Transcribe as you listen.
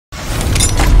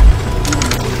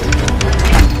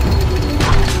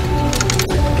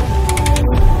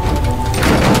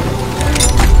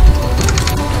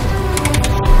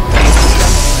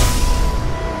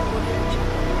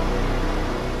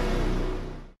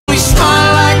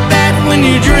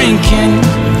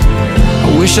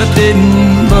wish I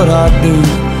didn't, but I do.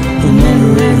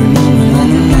 Remember every moment on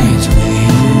the nights with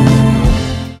you.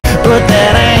 But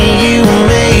that ain't you and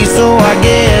me, so I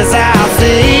guess I'll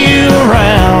see you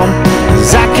around,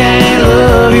 'cause I can't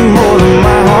love you more than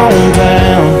my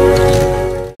hometown.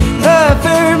 Love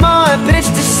her mom, but it's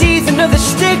the season of the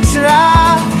sticks. And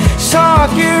I saw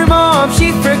your mom,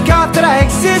 she forgot that I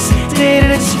existed,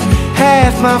 and it's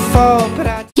half my fault, but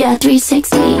I... Yeah,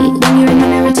 360. When you're in the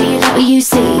mirror, do you like what you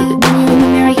see? When you're in the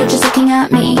mirror, you're just looking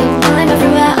at me. I'm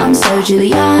everywhere, I'm so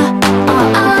Julia.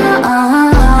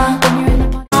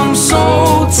 I'm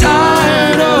so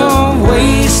tired of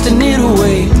wasting it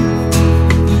away.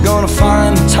 Gonna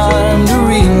find the time to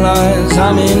realize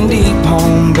I'm in deep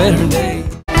on better days.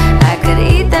 I could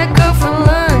eat that girl for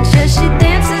lunch, yeah, she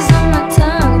dances on my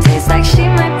tongue. Tastes like she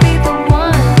might be the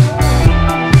one,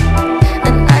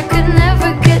 and I could never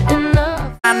get enough.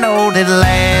 I know that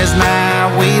last night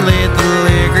we let the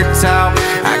liquor talk.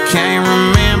 I can't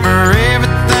remember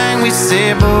everything we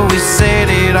said, but we said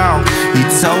it all. You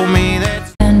told me that.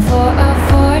 And for a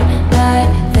fortnight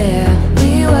there,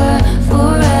 we were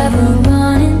forever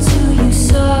running to you.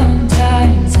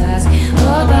 Sometimes ask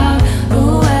about the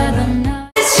weather now.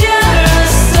 It's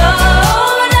just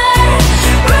solar,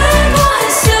 red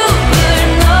wine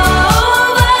supernova,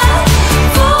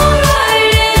 fall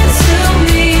right into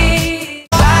me.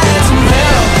 Lights from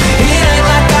hell. It ain't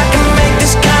like I can make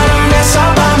this kind of mess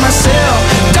all by myself.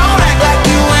 Don't act like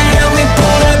you ain't help me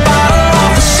pull that bottle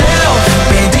off the shelf.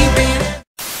 Been deep in.